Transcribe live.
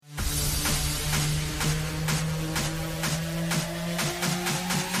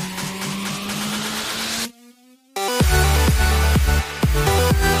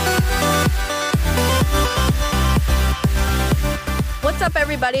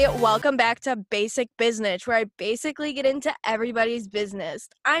everybody. Welcome back to Basic Business, where I basically get into everybody's business.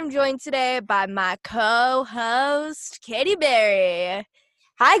 I'm joined today by my co-host, Katie Berry.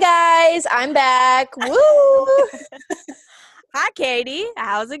 Hi, guys. I'm back. Woo! Hi, Katie.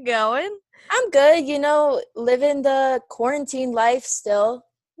 How's it going? I'm good. Living the quarantine life still.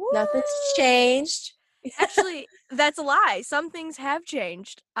 Woo! Nothing's changed. Actually, that's a lie. Some things have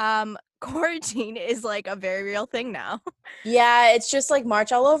changed. Quarantine is like a very real thing now. Yeah, it's just like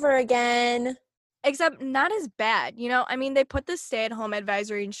March all over again. Except not as bad. They put the stay-at-home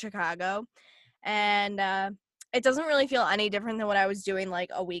advisory in Chicago, and it doesn't really feel any different than what I was doing like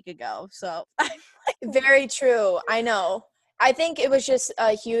a week ago. So Very true. I know. I think it was just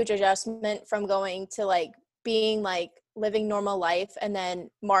a huge adjustment from going to being living normal life, and then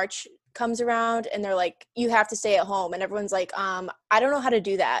March comes around and they're like, you have to stay at home, and everyone's like, I don't know how to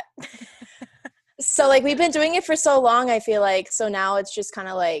do that. So we've been doing it for so long, I feel like, so now it's just kind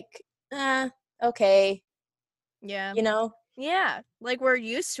of like, okay. yeah. Yeah, Like we're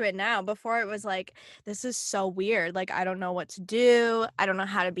used to it now. Before it was like, this is so weird. Like, I don't know what to do. I don't know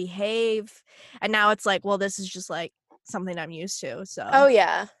how to behave. And now it's like, well, this is just like something I'm used to. So oh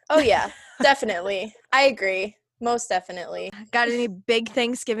yeah definitely. I agree, most definitely. got any big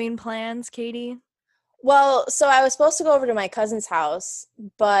Thanksgiving plans, Katie? Well, so I was supposed to go over to my cousin's house,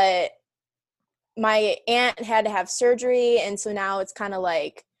 but my aunt had to have surgery, and so now it's kind of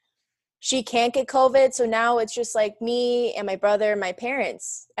like she can't get COVID, so now it's just like me and my brother and my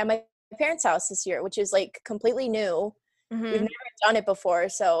parents at my parents' house this year, which is like completely new. We've never done it before,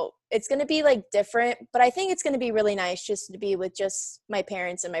 so it's going to be like different, but I think it's going to be really nice just to be with just my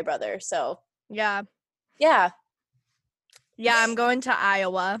parents and my brother. So Yeah. yeah. I'm going to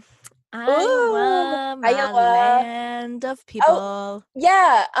Iowa. Ooh, Iowa, my Iowa. land of Oh, people.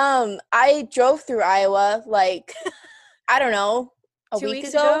 yeah. I drove through Iowa I don't know, a 2 week weeks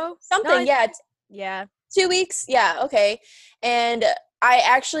ago, ago? No, something. Yeah, yeah. 2 weeks. Yeah, okay. And I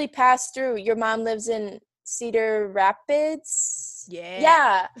actually passed through. Your mom lives in Cedar Rapids. Yeah.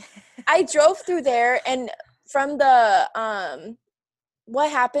 Yeah, I drove through there, and from the what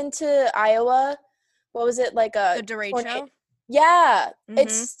happened to Iowa? What was it, like The a tornado? Derecho? Yeah,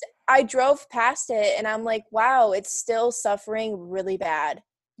 Mm-hmm. I drove past it and I'm like, wow, it's still suffering really bad.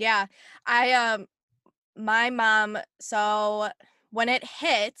 Yeah. My mom, so when it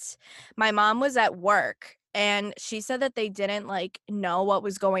hit, my mom was at work and she said that they didn't know what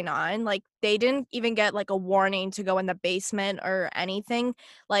was going on. Like they didn't even get like a warning to go in the basement or anything.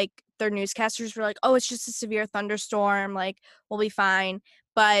 Like their newscasters were like, "Oh, it's just a severe thunderstorm, like we'll be fine."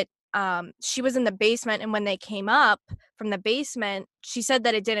 But she was in the basement, and when they came up from the basement, she said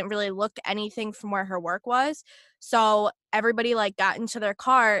that it didn't really look anything from where her work was. So everybody got into their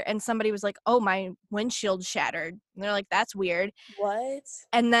car, and somebody was like, "Oh, my windshield shattered." And they're like, "That's weird." What?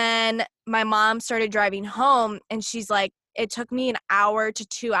 And then my mom started driving home, and she's like, "It took me an hour to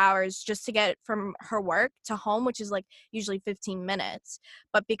 2 hours just to get from her work to home, which is usually 15 minutes.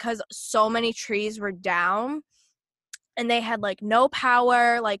 But because so many trees were down and they had no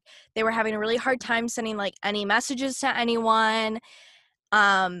power, they were having a really hard time sending any messages to anyone.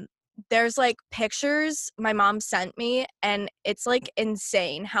 um there's pictures my mom sent me, and it's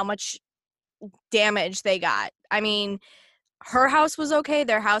insane how much damage they got. I mean, her house was okay.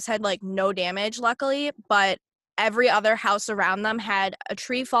 Their house had no damage, luckily, but every other house around them had a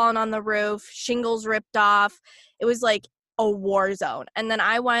tree fallen on the roof, shingles ripped off. It was like a war zone. And then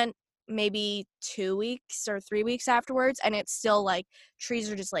I went maybe 2 weeks or 3 weeks afterwards, and it's still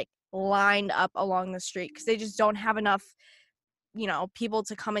trees are just lined up along the street because they just don't have enough people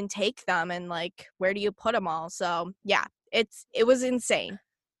to come and take them, and where do you put them all? So yeah, it was insane.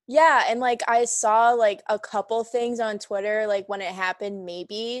 Yeah, and I saw a couple things on Twitter when it happened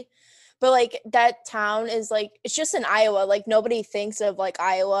maybe. But that town is it's just in Iowa. Nobody thinks of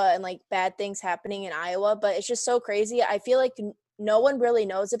Iowa and bad things happening in Iowa, but it's just so crazy. I feel like no one really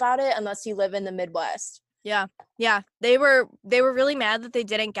knows about it unless you live in the Midwest. Yeah. They were really mad that they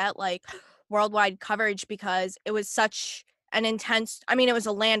didn't get worldwide coverage because it was such an intense, I mean, it was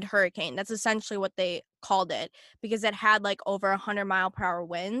a land hurricane. That's essentially what they called it, because it had over 100-mile-per-hour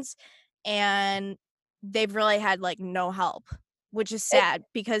winds, and they've really had no help, which is It sad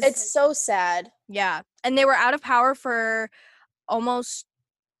because it's so sad. yeah. And they were out of power for almost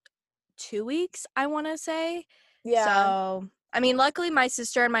 2 weeks, I want to say. Yeah. So, I mean, luckily my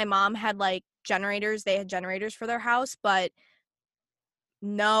sister and my mom had generators. They had generators for their house, but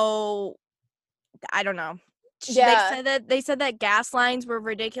no, I don't know. Yeah. They said that gas lines were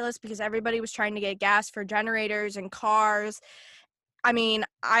ridiculous because everybody was trying to get gas for generators and cars. I mean,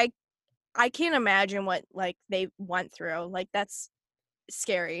 I can't imagine what they went through. That's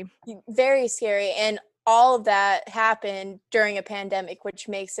scary. Very scary. And all of that happened during a pandemic, which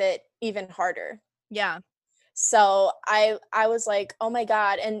makes it even harder. Yeah. So I was like, oh my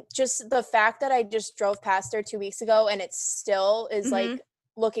God. And just the fact that I just drove past there 2 weeks ago and it still is Mm-hmm. like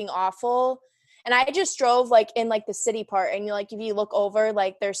looking awful. And I just drove like in like the city part, and you like if you look over,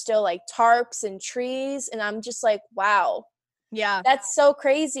 like there's still like tarps and trees, and I'm just like, wow, Yeah. that's so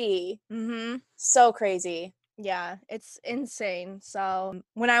crazy. Mm-hmm. So crazy. Yeah, it's insane. So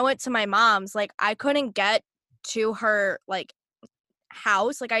when I went to my mom's, like I couldn't get to her like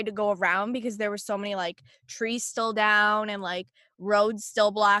house. Like I had to go around because there were so many like trees still down and like roads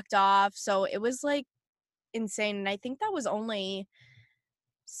still blocked off. So it was like insane. And I think that was only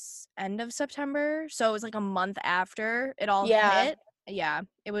end of September. So it was like a month after it all Yeah. hit. Yeah,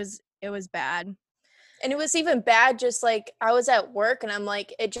 it was bad. And it was even bad, just like I was at work and I'm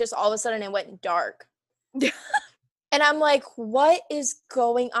like, it just all of a sudden it went dark. And I'm like, what is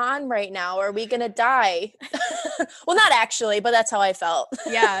going on right now? Are we gonna die? Well, not actually, but that's how I felt.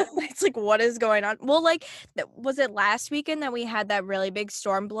 Yeah, it's like what is going on? Well, like was it last weekend that we had that really big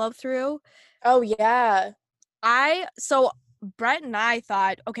storm blow through? Oh yeah. So Brett and I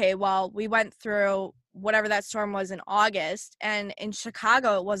thought, okay, well, we went through whatever that storm was in August, and in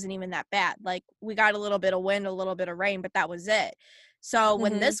Chicago it wasn't even that bad. Like we got a little bit of wind, a little bit of rain, but that was it. So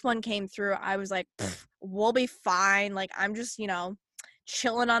when Mm-hmm. this one came through, I was like, we'll be fine. Like I'm just,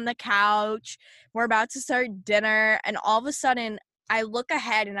 chilling on the couch. We're about to start dinner, and all of a sudden I look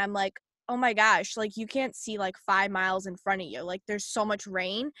ahead and I'm like, oh my gosh, like you can't see like 5 miles in front of you. Like there's so much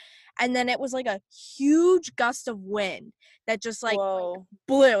rain. And then it was like a huge gust of wind that just like Whoa.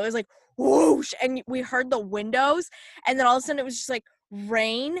 blew. It was like whoosh, and we heard the windows, and then all of a sudden it was just like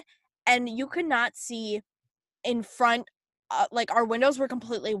rain, and you could not see in front. Like our windows were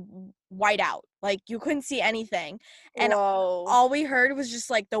completely white out. Like you couldn't see anything, and Whoa. all we heard was just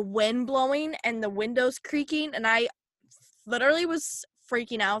like the wind blowing and the windows creaking, and I literally was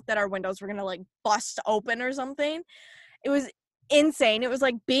freaking out that our windows were gonna like bust open or something. It was insane. It was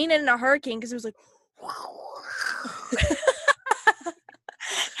like being in a hurricane because it was like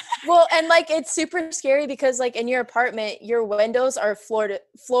Well, and like it's super scary because like in your apartment, your windows are floor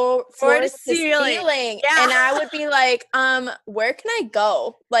floor to to ceiling. ceiling. Yeah. And I would be like, where can I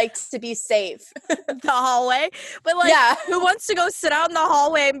go? Like to be safe. The hallway. But like Yeah. who wants to go sit out in the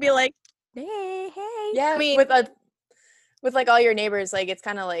hallway and be like, hey. I Yeah. mean, With like all your neighbors, like it's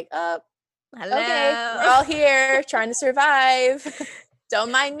kind of like, okay, we're hello. all here trying to survive.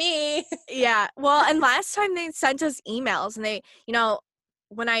 Don't mind me. Yeah. Well, and last time they sent us emails, and they,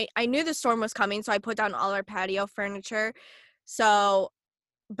 when I knew the storm was coming, so I put down all our patio furniture. So,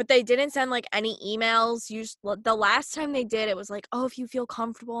 but they didn't send like any emails. The last time they did, it was like, oh, if you feel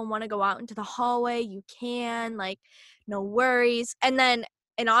comfortable and want to go out into the hallway, you can, like, no worries. And then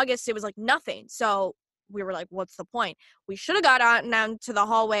in August, it was like nothing. So we were like, what's the point? We should have got out and down to the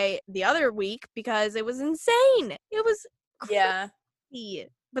hallway the other week because it was insane. It was Yeah. crazy.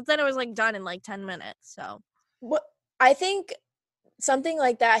 But then it was like done in like 10 minutes. So What I think something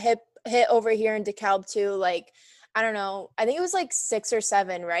like that hit over here in DeKalb too. Like, I don't know. I think it was like 6 or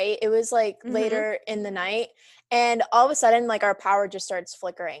 7, right? It was like mm-hmm. later in the night. And all of a sudden, like our power just starts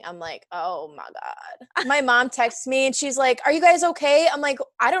flickering. I'm like, oh my God. My mom texts me and she's like, are you guys okay? I'm like,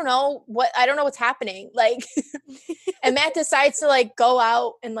 I don't know what's happening. Like, and Matt decides to like go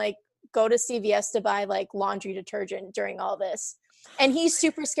out and like go to CVS to buy like laundry detergent during all this. And he's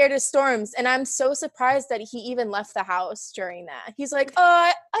super scared of storms. And I'm so surprised that he even left the house during that. He's like,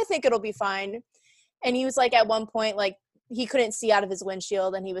 I think it'll be fine. And he was like, at one point, like, he couldn't see out of his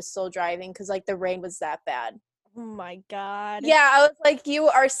windshield and he was still driving because, like, the rain was that bad. Oh my God. Yeah, I was like, you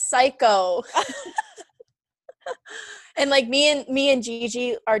are psycho. And, like, me and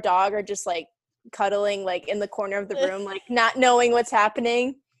Gigi, our dog, are just, like, cuddling, like, in the corner of the room, like, not knowing what's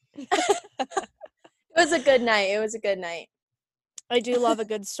happening. It was a good night. It was a good night. I do love a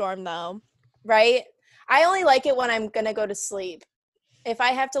good storm though. Right? I only like it when I'm gonna go to sleep. If I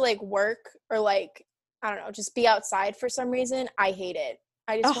have to like work or like, I don't know, just be outside for some reason, I hate it.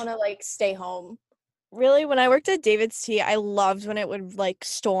 I just Oh, want to like stay home. really? When I worked at David's Tea, I loved when it would like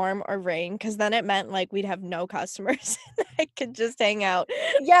storm or rain because then it meant like we'd have no customers. I could just hang out.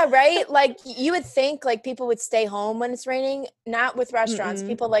 Yeah, right? Like you would think like people would stay home when it's raining, not with restaurants. Mm-mm.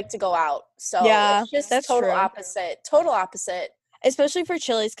 People like to go out. So Yeah, it's just that's total true. opposite. Total opposite. Especially for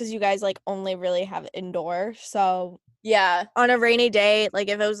Chili's because you guys like only really have indoor. So Yeah. on a rainy day, like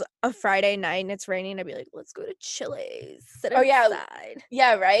if it was a Friday night and it's raining, I'd be like, let's go to Chili's, sit Oh yeah. outside.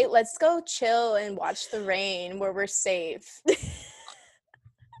 Yeah, right? Let's go chill and watch the rain where we're safe.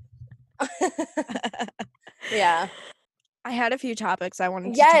 Yeah. I had a few topics I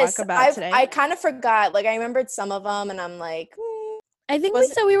wanted to talk Yes, about today. I kind of forgot. Like I remembered some of them, and I'm like, I think we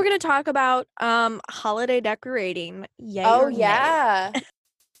was said we were going to talk about holiday decorating. Yay oh or nay? yeah.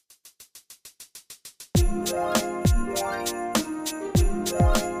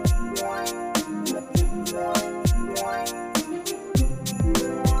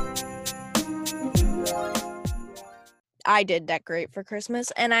 I did decorate for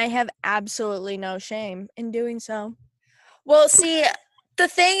Christmas, and I have absolutely no shame in doing so. Well, see, the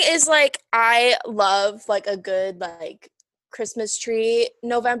thing is, like, I love like a good like Christmas tree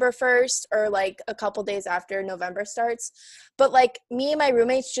November 1st or like a couple days after November starts. But like me and my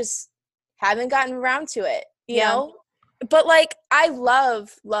roommates just haven't gotten around to it, you Yeah. know? But like I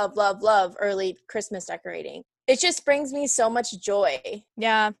love early Christmas decorating. It just brings me so much joy.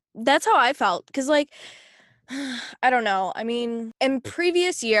 Yeah, that's how I felt. Because, like, I don't know. I mean, in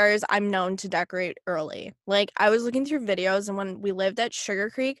previous years, I'm known to decorate early. Like, I was looking through videos, and when we lived at Sugar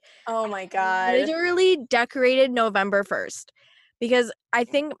Creek, Oh my I god. literally decorated November 1st because I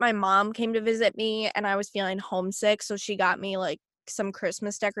think my mom came to visit me and I was feeling homesick. So she got me like some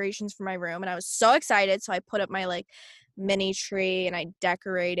Christmas decorations for my room, and I was so excited. So I put up my like mini tree and I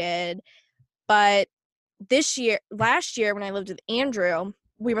decorated. But last year, when I lived with Andrew,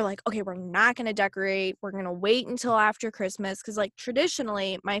 we were like, okay, we're not going to decorate. We're going to wait until after Christmas. Cause like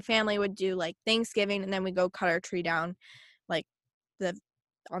traditionally, my family would do like Thanksgiving and then we go cut our tree down like the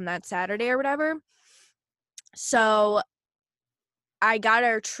on that Saturday or whatever. So I got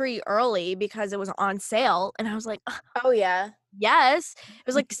our tree early because it was on sale. And I was like, "Ugh, Oh yeah. yes." It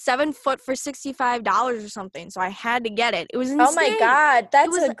was like 7 foot for $65 or something. So I had to get it. It was Oh my insane. god, It that's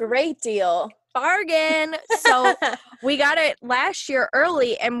was a great deal. bargain. So we got it last year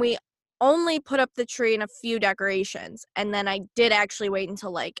early and we only put up the tree and a few decorations. And then I did actually wait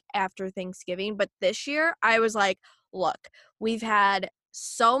until like after Thanksgiving. But this year I was like, look, we've had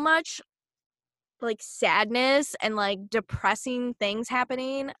so much like sadness and like depressing things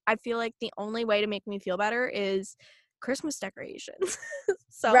happening. I feel like the only way to make me feel better is Christmas decorations.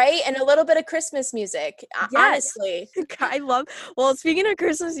 So Right? And a little bit of Christmas music, yes. honestly. I love well, speaking of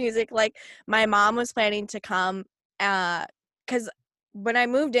Christmas music, like my mom was planning to come because when I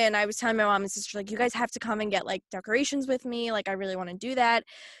moved in, I was telling my mom and sister, like, you guys have to come and get like decorations with me. Like, I really want to do that.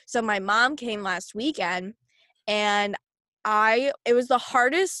 So my mom came last weekend and it was the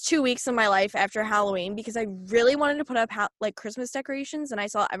hardest 2 weeks of my life after Halloween because I really wanted to put up like Christmas decorations, and I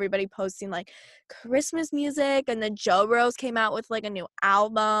saw everybody posting like Christmas music, and then Joe Rose came out with like a new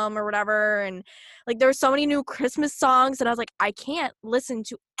album or whatever, and like there were so many new Christmas songs, and I was like, I can't listen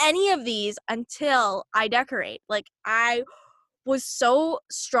to any of these until I decorate. Like I was so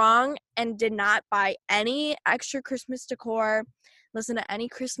strong and did not buy any extra Christmas decor, listen to any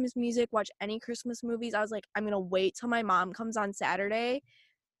Christmas music, watch any Christmas movies. I was like, I'm gonna wait till my mom comes on Saturday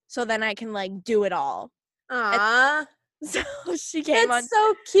so then I can like do it all. And Aw, so she came that's on.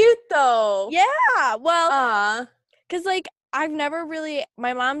 so cute though. Yeah, well, Aw. because like I've never really,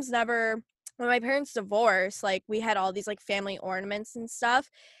 my mom's never, when my parents divorced, like we had all these like family ornaments and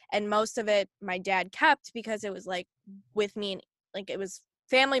stuff, and most of it my dad kept because it was like with me, and like it was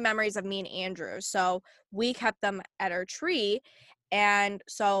family memories of me and Andrew, so we kept them at our tree. And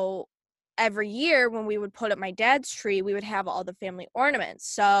so every year when we would put up my dad's tree, we would have all the family ornaments.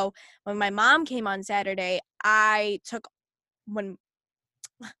 So when my mom came on Saturday, I took when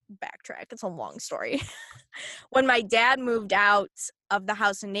backtrack, it's a long story. When my dad moved out of the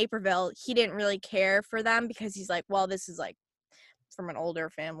house in Naperville, he didn't really care for them because he's like, well, this is like from an older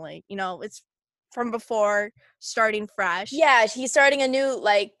family, it's from before, starting fresh. Yeah, he's starting a new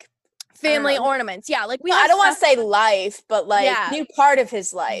like I don't Family know. ornaments, yeah, like we No, I have don't want stuff. to say life, but like Yeah, new part of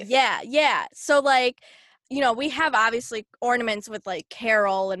his life. yeah. So like, we have obviously ornaments with like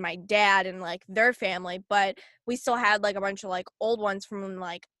Carol and my dad and like their family, but we still had like a bunch of like old ones from when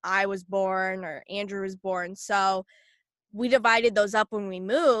like I was born or Andrew was born. So we divided those up when we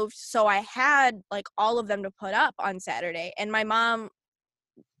moved. So I had like all of them to put up on Saturday. And my mom,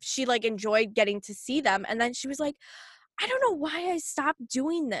 she like enjoyed getting to see them. And then she was like, I don't know why I stopped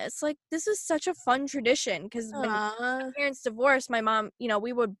doing this. Like, this is such a fun tradition. Because when my Aw. parents divorced, my mom,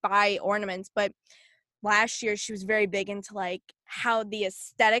 we would buy ornaments. But last year, she was very big into like how the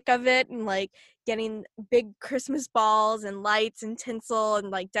aesthetic of it and like getting big Christmas balls and lights and tinsel and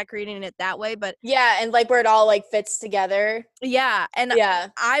like decorating it that way. But Yeah, and like where it all like fits together. yeah, and Yeah.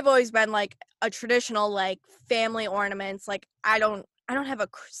 I've always been like a traditional like family ornaments. Like I don't have a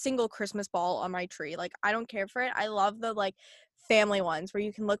single Christmas ball on my tree. Like I don't care for it. I love the like family ones where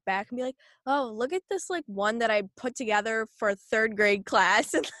you can look back and be like, "Oh, look at this like one that I put together for a third grade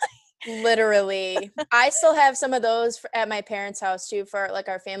class." And Literally. I still have some of those at my parents' house too for like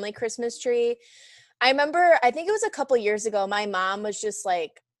our family Christmas tree. I remember, I think it was a couple years ago, my mom was just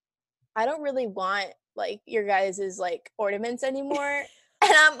like, I don't really want like your guys's like ornaments anymore.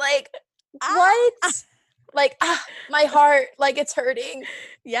 And I'm like, what? Ah, Like, my heart, like it's hurting.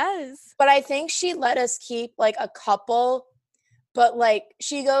 yes. But I think she let us keep like a couple, but like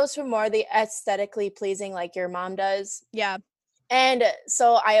she goes for more the aesthetically pleasing like your mom does. Yeah. And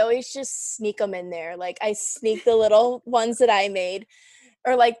so I always just sneak them in there. Like I sneak the little ones that I made,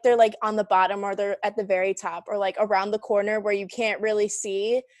 or like they're like on the bottom or they're at the very top or like around the corner where you can't really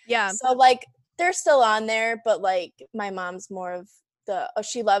see. Yeah. So like they're still on there, but like my mom's more of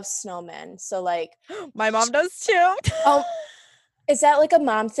she loves snowmen. So like, My mom does too. oh, is that like a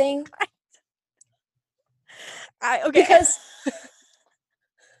mom thing? Okay. Because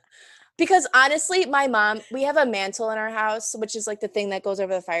because honestly, my mom, we have a mantle in our house, which is like the thing that goes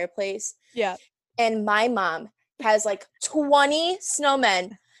over the fireplace. Yeah. And my mom has like 20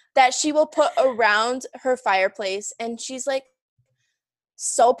 snowmen that she will put around her fireplace. And she's like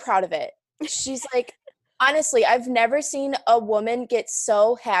so proud of it. She's like, honestly, I've never seen a woman get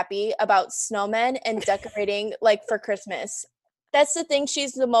so happy about snowmen and decorating like for Christmas. That's the thing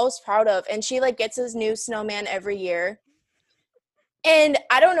she's the most proud of. And she like gets his new snowman every year. And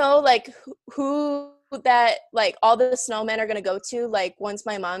I don't know like who that like all the snowmen are gonna go to like once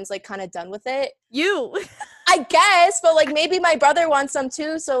my mom's like kind of done with it. You. I guess, but like maybe my brother wants some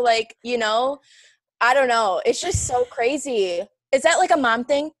too. So like, I don't know. It's just so crazy. Is that like a mom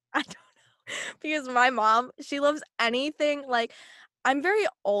thing? I don't know. Because my mom, she loves anything like I'm very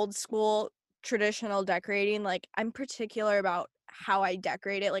old school traditional decorating. Like I'm particular about how I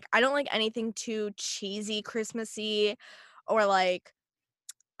decorate it. Like I don't like anything too cheesy Christmassy or like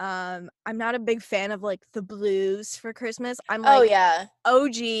I'm not a big fan of like the blues for Christmas. I'm Oh like yeah.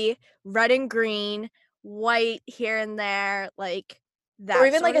 OG, red and green, white here and there, like Or that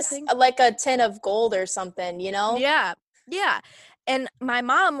even like sort of thing. like a tin of gold or something, you know? Yeah. Yeah. And my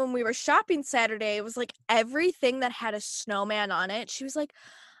mom, when we were shopping Saturday, it was like everything that had a snowman on it. She was like,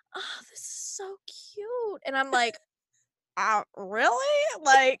 "Oh, this is so cute." And I'm like, really?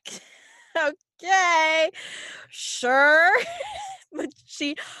 Like, okay, sure." But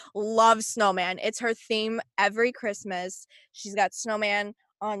she loves snowman. It's her theme every Christmas. She's got snowman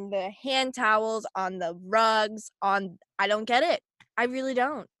on the hand towels, on the rugs, on I don't get it. I really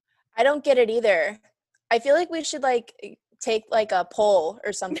don't. I don't get it either. I feel like we should like take like a poll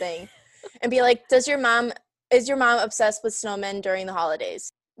or something and be like, is your mom obsessed with snowmen during the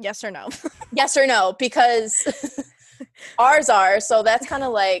holidays? Yes or no? Yes or no? Because ours are, so that's kind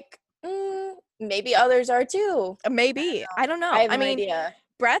of like maybe others are too. Maybe. I don't I know. have I no mean, idea.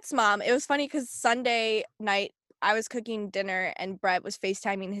 Brett's mom, it was funny because Sunday night I was cooking dinner and Brett was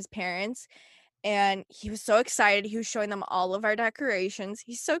FaceTiming his parents and he was so excited. He was showing them all of our decorations.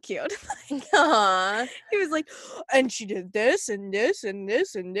 He's so cute. Aww. He was like, and she did this and this and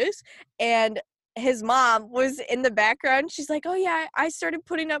this and this. And his mom was in the background. She's like, oh, yeah, I started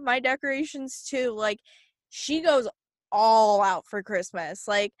putting up my decorations too. Like, she goes all out for Christmas.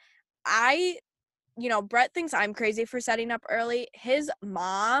 Like, I, Brett thinks I'm crazy for setting up early. His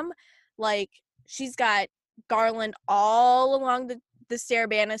mom, like, she's got garland all along the stair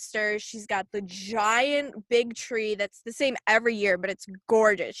banisters. She's got the giant big tree that's the same every year, but it's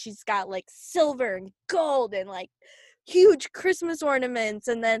gorgeous. She's got like silver and gold and like huge Christmas ornaments.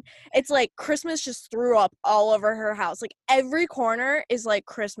 And then it's like Christmas just threw up all over her house. Like every corner is like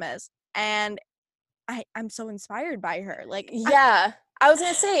Christmas. And I'm so inspired by her. Like Yeah. I was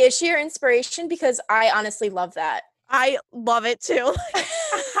going to say, is she your inspiration? Because I honestly love that. I love it too.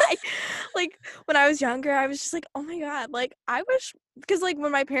 I like when I was younger, I was just like, oh my God, like I wish because like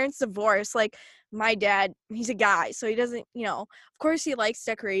when my parents divorced, like my dad, he's a guy, so he doesn't, of course he likes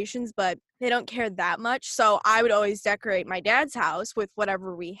decorations, but they don't care that much. So I would always decorate my dad's house with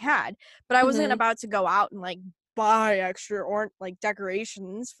whatever we had. But I wasn't Hmm. about to go out and like buy extra or like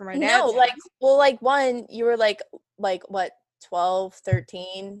decorations for my No, dad's like, house. well, like one, you were like what, 12,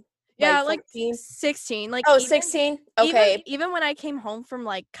 13, Yeah, like like 14? 16. Like Oh, even 16? even Okay. even when I came home from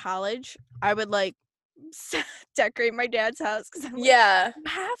like college, I would like decorate my dad's house because I'm like, Yeah. you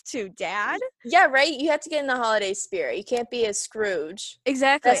have to, Dad. Yeah, right? You have to get in the holiday spirit. You can't be a Scrooge.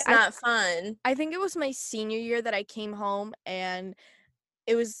 Exactly. That's not fun. I think it was my senior year that I came home and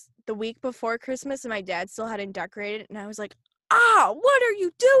it was the week before Christmas and my dad still hadn't decorated and I was like, what are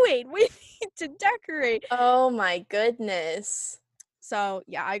you doing? We need to decorate. Oh my goodness. So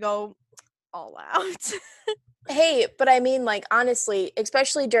yeah, I go all out. Hey, but I mean, like, honestly,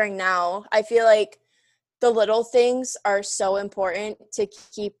 especially during now, I feel like the little things are so important to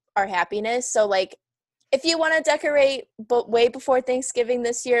keep our happiness. So like if you want to decorate but way before Thanksgiving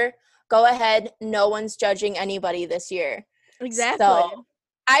this year, go ahead. No one's judging anybody this year. So Exactly.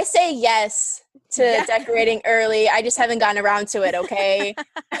 I say yes to Yeah. decorating early. I just haven't gotten around to it, okay?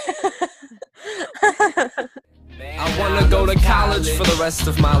 I wanna go to college for the rest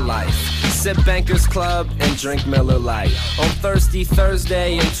of my life. Sip Bankers Club and drink Miller Lite. On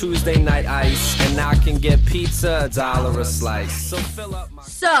Thursday and Tuesday night ice. And I can get pizza $1 a slice. So fill up my...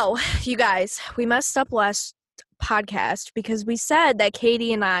 So, you guys, we messed up last podcast because we said that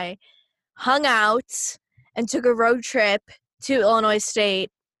Katie and I hung out and took a road trip to Illinois State,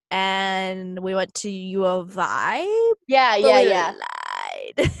 and we went to U of I. Yeah.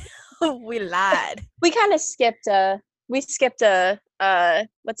 Lied. We lied. We kind of skipped what's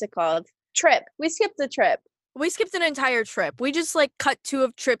it called? Trip. We skipped the trip. We skipped an entire trip. We just like cut 2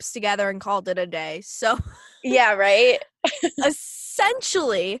 of trips together and called it a day. So Yeah, right?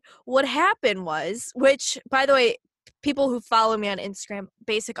 essentially what happened was, which by the way, people who follow me on Instagram,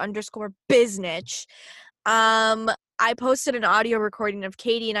 basic_business, I posted an audio recording of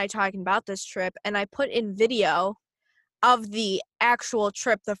Katie and I talking about this trip, and I put in video of the actual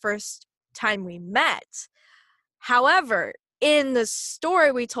trip the first time we met. However, in the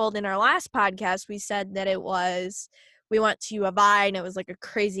story we told in our last podcast, we said that we went to U of I and it was like a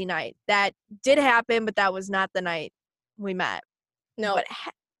crazy night. That did happen, but that was not the night we met. No.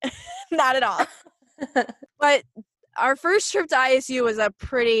 But not at all. But our first trip to ISU was a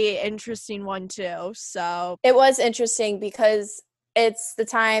pretty interesting one too. So it was interesting because it's the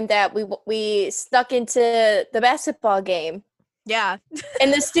time that we snuck into the basketball game. Yeah.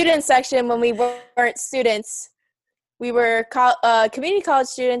 In the student section when we weren't students. We were community college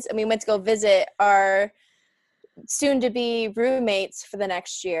students, and we went to go visit our soon-to-be roommates for the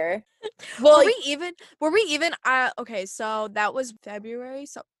next year. Well, were we even okay, so that was February,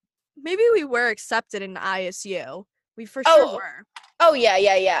 so maybe we were accepted in ISU. We for sure were. Oh,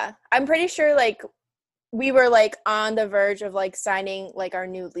 yeah. I'm pretty sure, like, we were, like, on the verge of, like, signing, like, our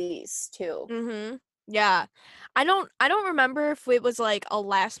new lease, too. Mm-hmm. Yeah. I don't remember if it was, like, a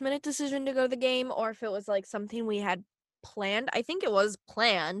last-minute decision to go to the game or if it was, like, something we had planned. I think it was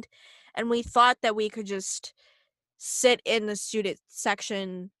planned, and we thought that we could just sit in the student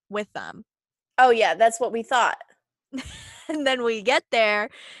section with them. Oh, yeah, that's what we thought. And then we get there,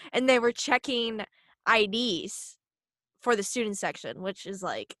 and they were checking IDs for the student section, which is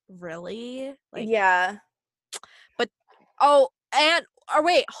like, really? Like, yeah. But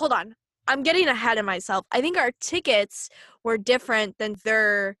wait, hold on. I'm getting ahead of myself. I think our tickets were different than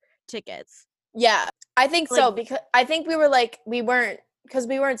their tickets. Yeah, I think so, because I think we weren't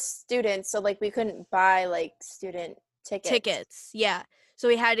students, so like we couldn't buy like student tickets. Yeah. So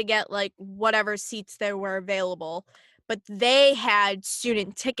we had to get like whatever seats there were available, but they had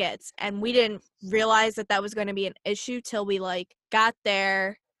student tickets, and we didn't realize that was going to be an issue till we like got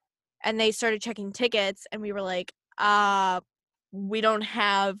there and they started checking tickets, and we were like, we don't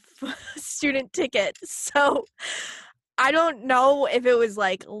have student tickets. So I don't know if it was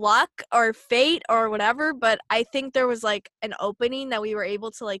like luck or fate or whatever, but I think there was like an opening that we were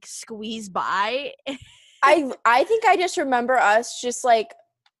able to like squeeze by. I think I just remember us just like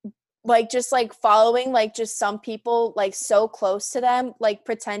following like just some people like so close to them, like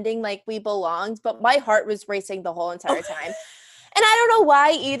pretending like we belonged, but my heart was racing the whole entire time. And I don't know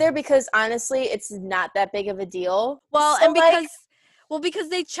why either, because honestly, it's not that big of a deal. Well, so, and because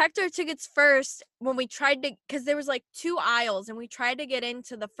they checked our tickets first when we tried to, because there was like 2 aisles, and we tried to get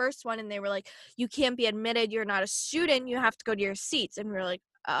into the first one, and they were like, you can't be admitted, you're not a student, you have to go to your seats. And we were like,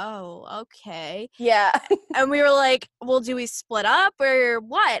 oh, okay. Yeah. And we were like, well, do we split up or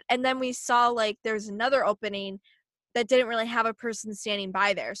what? And then we saw like there's another opening that didn't really have a person standing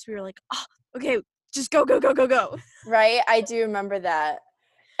by there. So we were like, oh, okay, just go. Right? I do remember that.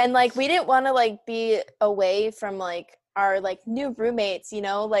 And like we didn't want to like be away from like our like new roommates, you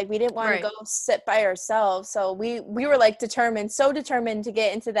know, like we didn't want to go sit by ourselves. So we were like so determined to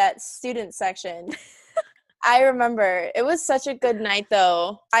get into that student section. I remember it was such a good night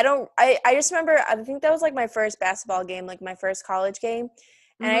though. I just remember, I think that was like my first basketball game, like my first college game.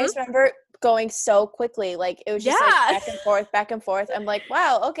 And I just remember going so quickly. Like it was just like back and forth. I'm like,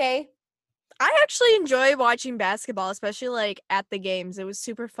 wow, okay. I actually enjoy watching basketball, especially like at the games. It was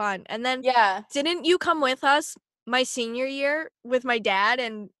super fun. And then didn't you come with us my senior year with my dad,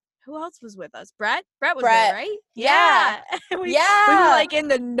 and who else was with us? Brett was there, right? Yeah. We were like in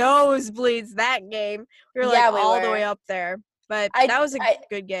the nosebleeds that game. We were like all the way up there. But that was a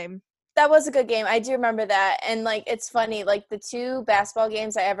good game. That was a good game. I do remember that. And like it's funny, like the 2 basketball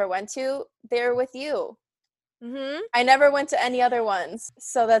games I ever went to, they were with you. Mm-hmm. I never went to any other ones,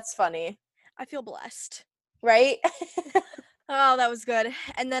 so that's funny, I feel blessed. right? Oh, that was good.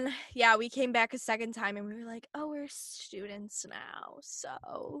 And then, yeah, we came back a second time and we were like, oh, we're students now.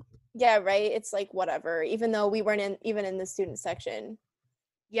 So, Yeah, right? It's like whatever. Even though we weren't even in the student section,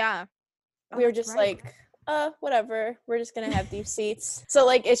 yeah. Oh, we were that's just right. like, whatever. We're just gonna have these seats. So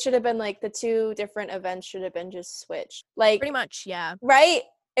like it should have been like the two different events should have been just switched. Like, Pretty much, yeah. right?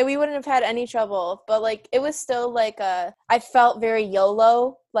 And we wouldn't have had any trouble. But like it was still like I felt very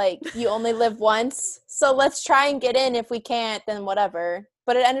YOLO. Like you only live once. So let's try and get in. If we can't, then whatever.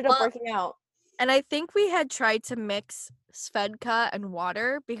 But it ended up Well, working out. and I think we had tried to mix Svedka and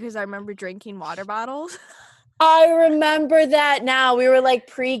water because I remember drinking water bottles. I remember that now. We were like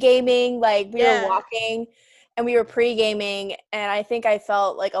pre-gaming, like we were Yeah. walking and we were pre-gaming, and I think I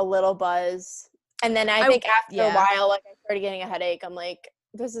felt like a little buzz. And then I think after a while, like I started getting a headache. I'm like,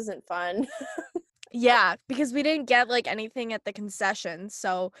 this isn't fun. Yeah, because we didn't get like anything at the concession.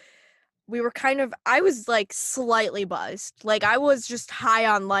 So we were I was like slightly buzzed. Like I was just high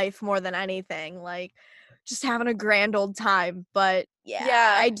on life more than anything. Like just having a grand old time. But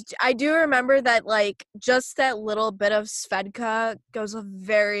Yeah. I do remember that like just that little bit of Svedka goes a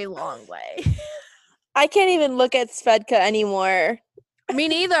very long way. I can't even look at Svedka anymore. Me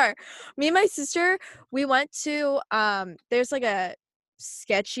neither. Me and my sister, we went to there's like a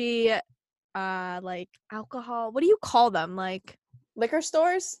sketchy like alcohol. What do you call them? Like Liquor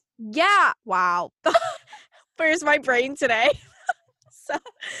stores? yeah. Wow. Where's my brain today? So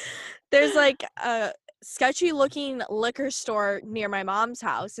there's like a sketchy looking liquor store near my mom's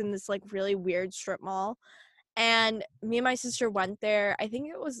house in this like really weird strip mall. And me and my sister went there. I think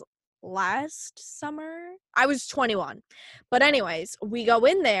it was last summer. I was 21. But anyways, we go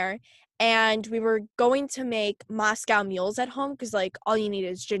in there and we were going to make Moscow mules at home because like all you need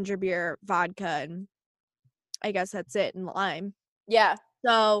is ginger beer, vodka, and I guess that's it, and lime. Yeah.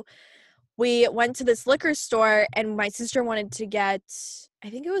 So we went to this liquor store and my sister wanted to get, I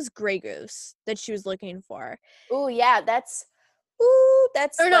think it was Grey Goose that she was looking for. Ooh, yeah, that's Or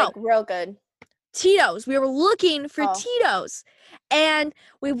like no, real good. Tito's. We were looking for Oh. Tito's. And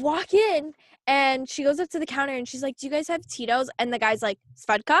we walk in and she goes up to the counter and she's like, do you guys have Tito's? And the guy's like,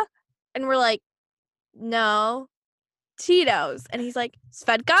 Svedka? And we're like, no, Tito's. And he's like,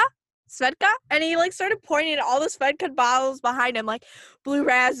 Svedka? Svedka? And he like started pointing at all the Svedka bottles behind him, like blue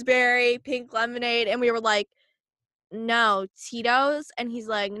raspberry, pink lemonade. And we were like, no, Tito's. And he's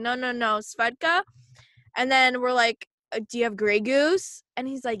like, no, Svedka. And then we're like, do you have Grey Goose? And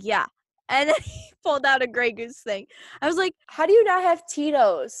he's like, yeah. And then he pulled out a Grey Goose thing. I was like, How do you not have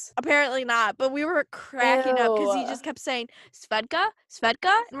Tito's? apparently not. But we were cracking up because he Ew. just kept saying, Svedka?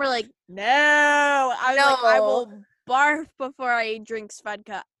 Svedka? And we're like, no. I was like, I No. will barf before I drink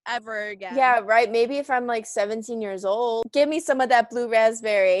Svedka ever again. Yeah, right. Maybe if I'm like 17 years old, give me some of that blue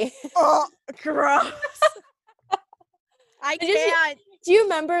raspberry. Oh, gross. I Did you- can't. Do you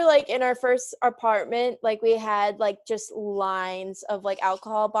remember like in our first apartment, like we had like just lines of like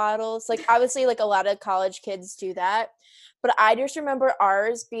alcohol bottles? Like obviously like a lot of college kids do that. But I just remember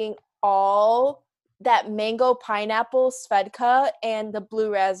ours being all that mango pineapple Svedka and the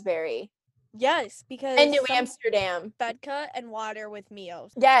blue raspberry. Yes, because And New Amsterdam. Svedka and water with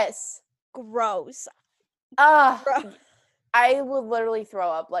Mios. Yes. Gross. Gross. I would literally throw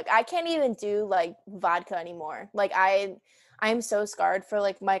up. Like I can't even do like vodka anymore. Like I'm so scarred for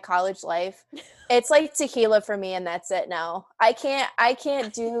like my college life. It's like tequila for me and that's it now. I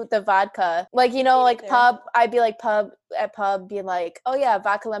can't do the vodka. Like, you know, like pub, I'd be like pub, be like, oh yeah,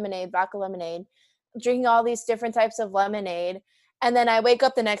 vodka lemonade, drinking all these different types of lemonade. And then I wake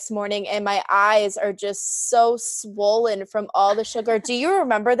up the next morning and my eyes are just so swollen from all the sugar. Do you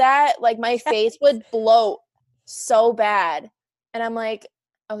remember that? Like my face would bloat so bad. And I'm like,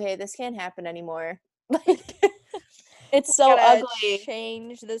 okay, this can't happen anymore. Like it's so ugly.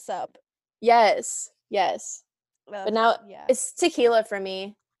 Change this up. Yes. But now yeah. it's tequila for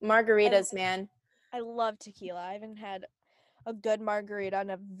me. Margaritas, man. I love tequila. I haven't had a good margarita in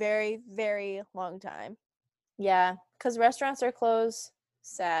a very, very long time. Yeah, because restaurants are closed.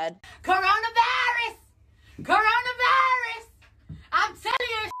 Sad. Coronavirus! I'm telling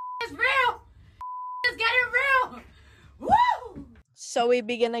you, it's real! It's getting real! Woo! So we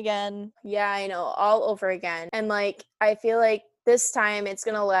begin again. Yeah, I know, all over again. And like, I feel like this time it's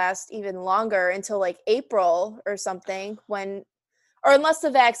gonna last even longer until like April or something or unless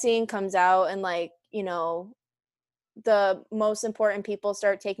the vaccine comes out and like, you know, the most important people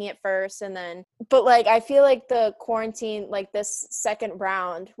start taking it first and then, but like, I feel like the quarantine, like this second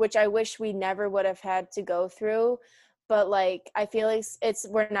round, which I wish we never would have had to go through, but like, I feel like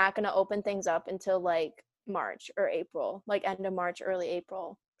we're not gonna open things up until like March or April, like end of March, early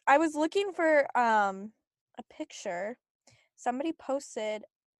April. I was looking for a picture. Somebody posted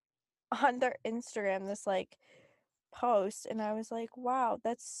on their Instagram this like post, and I was like, wow,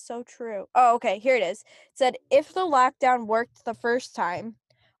 that's so true. Oh, okay, here it is. It said, if the lockdown worked the first time,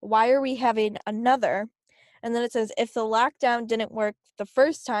 why are we having another? And then it says, if the lockdown didn't work the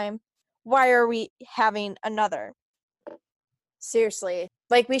first time, why are we having another? Seriously.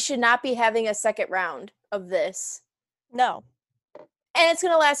 Like, we should not be having a second round of this. No. And it's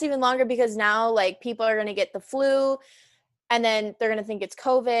going to last even longer because now, like, people are going to get the flu, and then they're going to think it's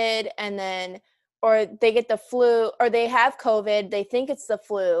COVID, and then, or they get the flu, or they have COVID, they think it's the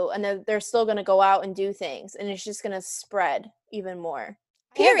flu, and then they're still going to go out and do things, and it's just going to spread even more.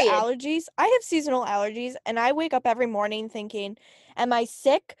 Period. I have allergies. I have seasonal allergies, and I wake up every morning thinking, am I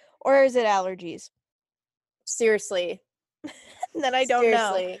sick or is it allergies? Seriously. And then I don't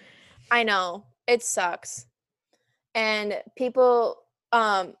know. Seriously. I know. It sucks. And people,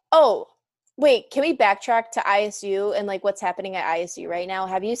 oh, wait, can we backtrack to ISU and like what's happening at ISU right now?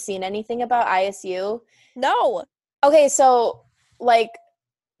 Have you seen anything about ISU? No. Okay, so like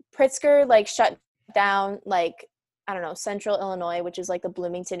Pritzker like shut down like, I don't know, Central Illinois, which is like the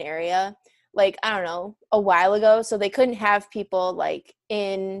Bloomington area, like, I don't know, a while ago. So they couldn't have people like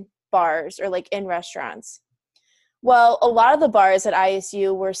in bars or like in restaurants. Well, a lot of the bars at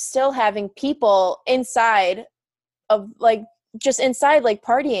ISU were still having people inside of like just inside like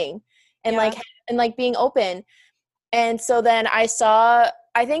partying and Yeah. like being open. And so then I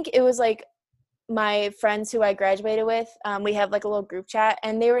think it was like my friends who I graduated with, we have like a little group chat,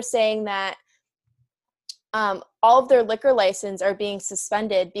 and they were saying that all of their liquor license are being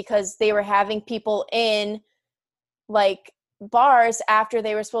suspended because they were having people in like bars after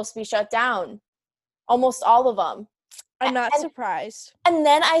they were supposed to be shut down. Almost all of them. I'm not surprised. And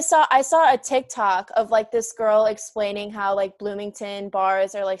then I saw a TikTok of like this girl explaining how like Bloomington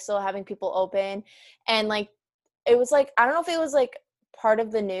bars are like still having people open, and like it was like, I don't know if it was like part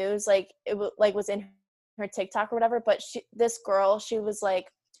of the news, like it was in her TikTok or whatever, but this girl, she was like,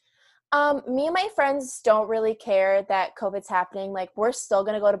 me and my friends don't really care that COVID's happening. Like, we're still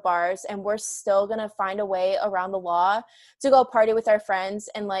gonna go to bars, and we're still gonna find a way around the law to go party with our friends.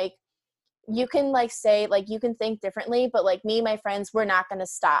 And like, you can like say like you can think differently, but like me and my friends, we're not gonna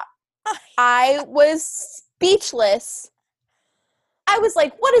stop. I was speechless. I was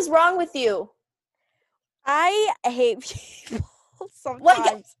like, what is wrong with you? I hate people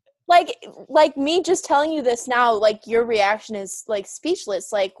sometimes. Like me just telling you this now, like your reaction is like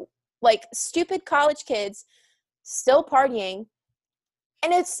speechless. Like stupid college kids still partying.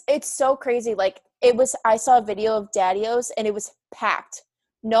 And it's so crazy. Like I saw a video of Daddy-O's, and it was packed.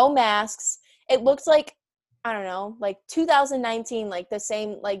 No masks. It looked like, I don't know, like 2019, like the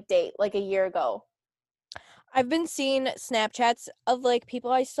same like date, like a year ago. I've been seeing Snapchats of like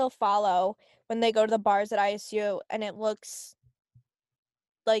people I still follow when they go to the bars at ISU, and it looks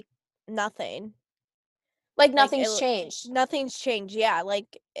like nothing. Like nothing's changed. Nothing's changed. Yeah,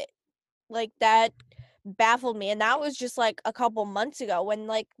 like that baffled me, and that was just like a couple months ago when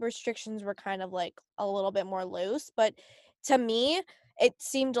like restrictions were kind of like a little bit more loose. But to me, it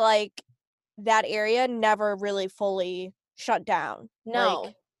seemed like that area never really fully shut down. No.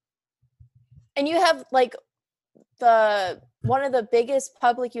 Like, and you have like one of the biggest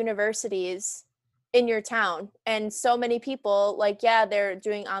public universities in your town, and so many people, like, yeah, they're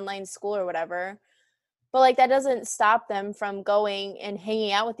doing online school or whatever, but like that doesn't stop them from going and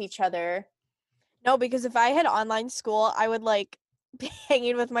hanging out with each other. no, because if I had online school, I would like be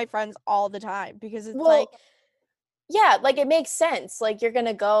hanging with my friends all the time, because it's like, yeah, like it makes sense. Like you're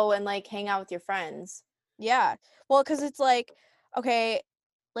gonna go and like hang out with your friends. yeah. Well, because it's like, okay,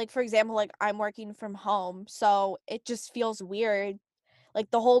 like for example, like I'm working from home, so it just feels weird. Like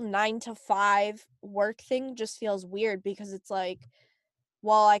the whole 9 to 5 work thing just feels weird, because it's like,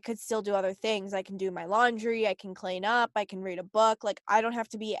 well, I could still do other things. I can do my laundry, I can clean up, I can read a book. Like, I don't have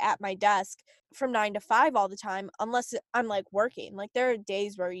to be at my desk from 9 to 5 all the time unless I'm like working. Like, there are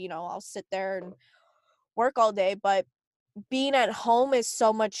days where, I'll sit there and work all day, but being at home is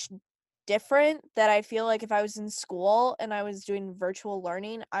so much different that I feel like if I was in school and I was doing virtual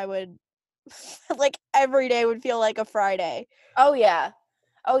learning, I would like every day would feel like a Friday. Oh yeah.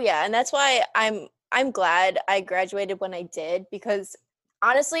 And that's why I'm glad I graduated when I did, because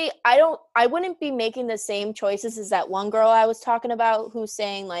honestly, I wouldn't be making the same choices as that one girl I was talking about who's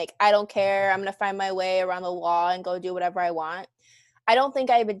saying like, I don't care, I'm going to find my way around the law and go do whatever I want. I don't think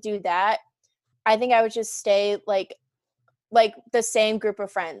I would do that. I think I would just stay like the same group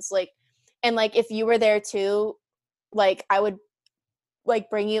of friends. Like, and like if you were there too, like I would like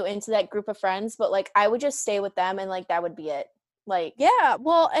bring you into that group of friends, but like I would just stay with them and like that would be it. Like Yeah,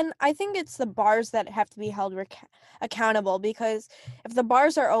 well, and I think it's the bars that have to be held accountable, because if the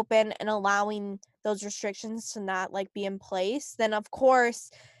bars are open and allowing those restrictions to not like be in place, then of course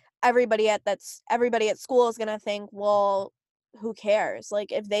everybody at school is going to think, well, who cares?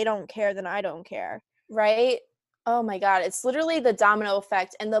 Like if they don't care, then I don't care. right? Oh my God, it's literally the domino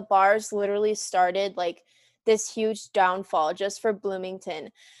effect, and the bars literally started like this huge downfall just for Bloomington.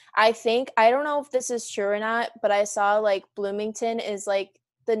 I don't know if this is true or not, but I saw like Bloomington is like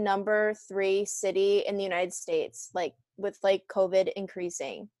the number 3 city in the United States, like with like COVID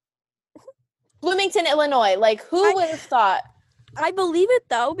increasing. Bloomington, Illinois. Like who would have thought? I believe it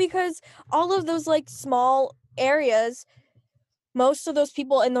though, because all of those like small areas, most of those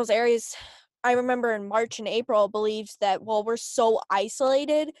people in those areas, I remember in March and April, believed that, well, we're so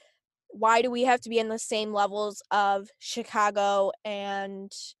isolated. Why do we have to be in the same levels of Chicago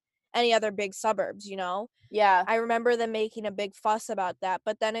and any other big suburbs, you know? Yeah. I remember them making a big fuss about that,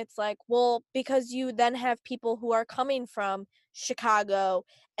 but then it's like, well, because you then have people who are coming from Chicago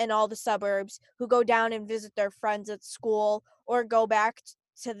and all the suburbs who go down and visit their friends at school or go back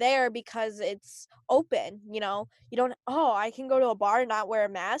to there because it's open, you know? You don't, oh, I can go to a bar and not wear a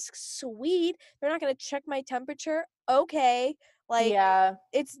mask. Sweet. They're not going to check my temperature. Okay. Like, Yeah.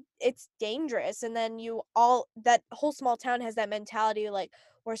 it's dangerous. And then that whole small town has that mentality like,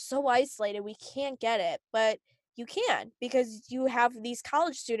 we're so isolated, we can't get it. But you can, because you have these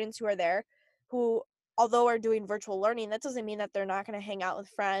college students who are there who, although are doing virtual learning, that doesn't mean that they're not going to hang out with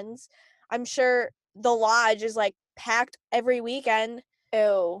friends. I'm sure the lodge is like packed every weekend.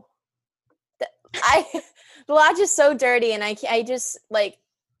 Ew. I the lodge is so dirty, and I just like,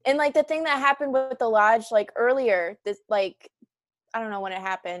 and like the thing that happened with the lodge like earlier, this like I don't know when it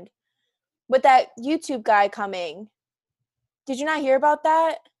happened, with that YouTube guy coming. Did you not hear about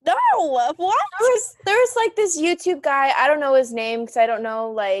that? No, what? There was like this YouTube guy. I don't know his name because I don't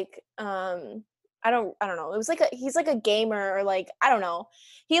know like I don't know. It was like he's like a gamer, or like I don't know.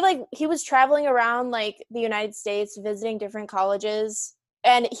 He was traveling around like the United States visiting different colleges,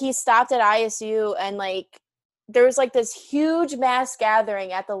 and he stopped at ISU, and like there was like this huge mass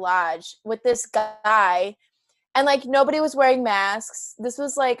gathering at the lodge with this guy, and like nobody was wearing masks. This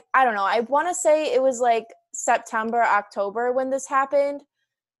was like, I don't know, I want to say it was like September, October when this happened,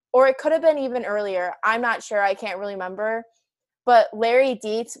 or it could have been even earlier. I'm not sure. I can't really remember. But Larry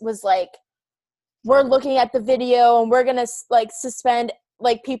Dietz was like, we're looking at the video and we're going to like suspend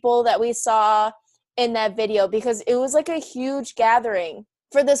like people that we saw in that video, because it was like a huge gathering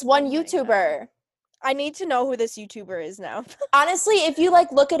for this one YouTuber. I need to know who this YouTuber is now. Honestly, if you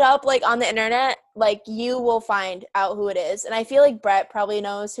like look it up like on the internet, like you will find out who it is. And I feel like Brett probably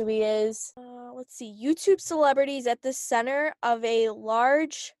knows who he is. Let's see. YouTube celebrities at the center of a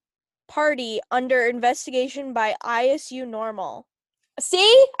large party under investigation by ISU Normal.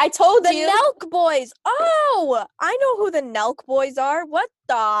 See? I told The you. Nelk Boys. Oh, I know who the Nelk Boys are. What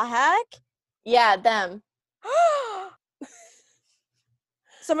the heck? Yeah, them.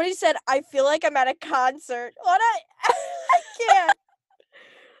 Somebody said, I feel like I'm at a concert. What? I can't.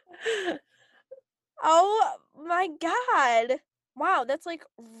 Oh my God. Wow, that's like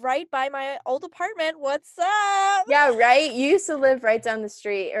right by my old apartment. What's up? Yeah, right? You used to live right down the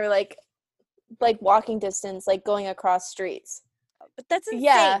street, or like walking distance, like going across streets. But that's insane.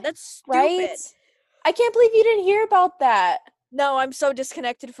 Yeah, That's stupid. right? I can't believe you didn't hear about that. No, I'm so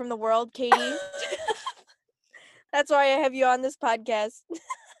disconnected from the world, Katie. That's why I have you on this podcast.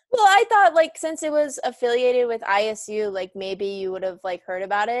 Well, I thought like since it was affiliated with ISU, like maybe you would have like heard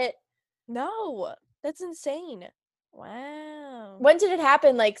about it. No, that's insane. Wow. When did it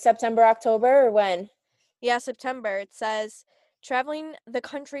happen? Like September, October, or when? Yeah, September. It says traveling the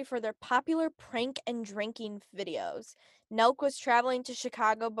country for their popular prank and drinking videos. Nelk was traveling to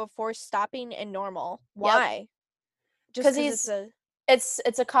Chicago before stopping in Normal. Why? Just because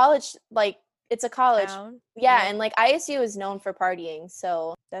it's a college, like it's a college town. Yeah, and like ISU is known for partying,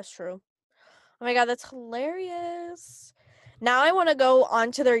 so That's true. Oh my God, that's hilarious. Now I want to go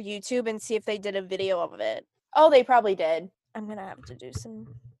onto their YouTube and see if they did a video of it. oh, they probably did. I'm going to have to do some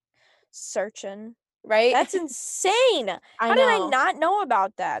searching. Right? That's insane. How did I not know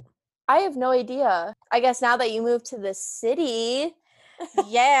about that? I have no idea. I guess now that you moved to the city.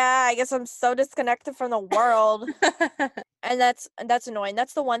 Yeah, I guess I'm so disconnected from the world. And that's annoying.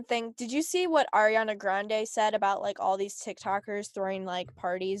 That's the one thing. Did you see what Ariana Grande said about like all these TikTokers throwing like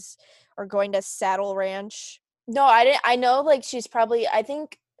parties or going to Saddle Ranch? No, I didn't. I know like she's probably, I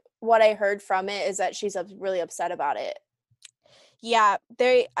think what I heard from it is that she's really upset about it. Yeah,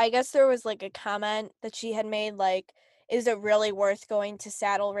 I guess there was like a comment that she had made like, is it really worth going to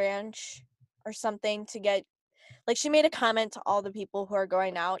Saddle Ranch or something to get, like, she made a comment to all the people who are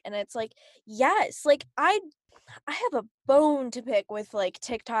going out, and it's like, yes, like, I have a bone to pick with, like,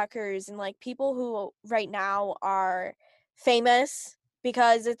 TikTokers and, like, people who right now are famous,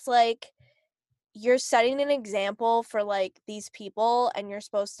 because it's like, you're setting an example for, like, these people, and you're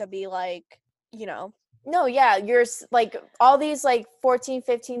supposed to be, like, you know. No, yeah, like all these like 14,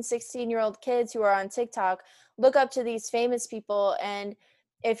 15, 16-year-old kids who are on TikTok look up to these famous people, and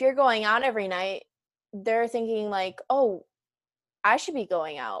if you're going out every night, they're thinking like, "Oh, I should be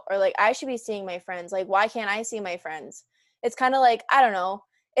going out," or like, "I should be seeing my friends. Like, why can't I see my friends?" It's kind of like, I don't know.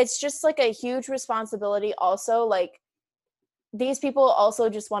 It's just like a huge responsibility also. Like, these people also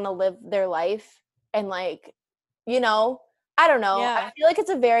just want to live their life, and like, you know, I don't know. I Yeah. feel like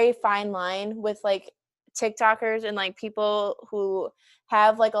it's a very fine line with like TikTokers and like people who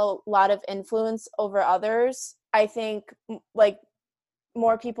have like a lot of influence over others. I think like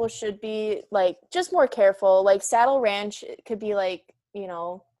more people should be like just more careful. Like Saddle Ranch could be like,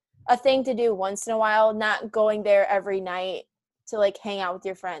 a thing to do once in a while, not going there every night to like hang out with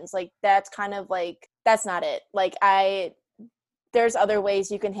your friends. Like that's kind of like, that's not it. Like there's other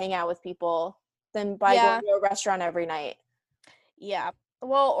ways you can hang out with people than by Yeah. going to a restaurant every night. Yeah.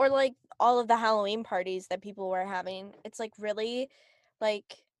 Well, or like all of the Halloween parties that people were having. It's like really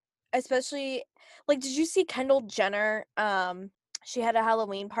like, especially like, did you see Kendall Jenner? She had a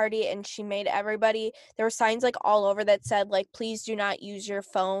Halloween party and she made everybody, there were signs like all over that said like, please do not use your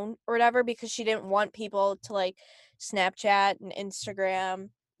phone or whatever, because she didn't want people to like Snapchat and Instagram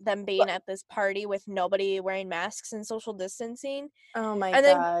them being at this party with nobody wearing masks and social distancing. Oh my And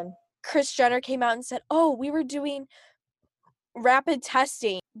then God. Kris Jenner came out and said, "Oh, we were doing rapid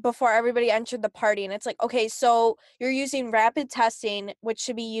testing before everybody entered the party." And it's like, okay, so you're using rapid testing, which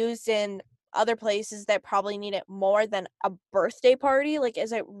should be used in other places that probably need it more than a birthday party. Like,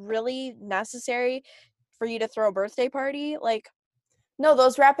 is it really necessary for you to throw a birthday party? Like, No,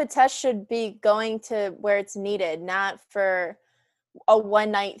 those rapid tests should be going to where it's needed, not for a one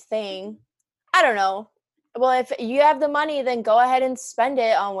night thing. I don't know. Well, if you have the money, then go ahead and spend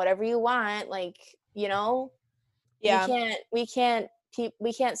it on whatever you want. Like, yeah, we can't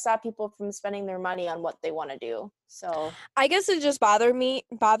stop people from spending their money on what they want to do. So I guess it just bothers me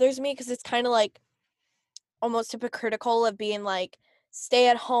because it's kind of like almost hypocritical of being like, stay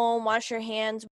at home, wash your hands,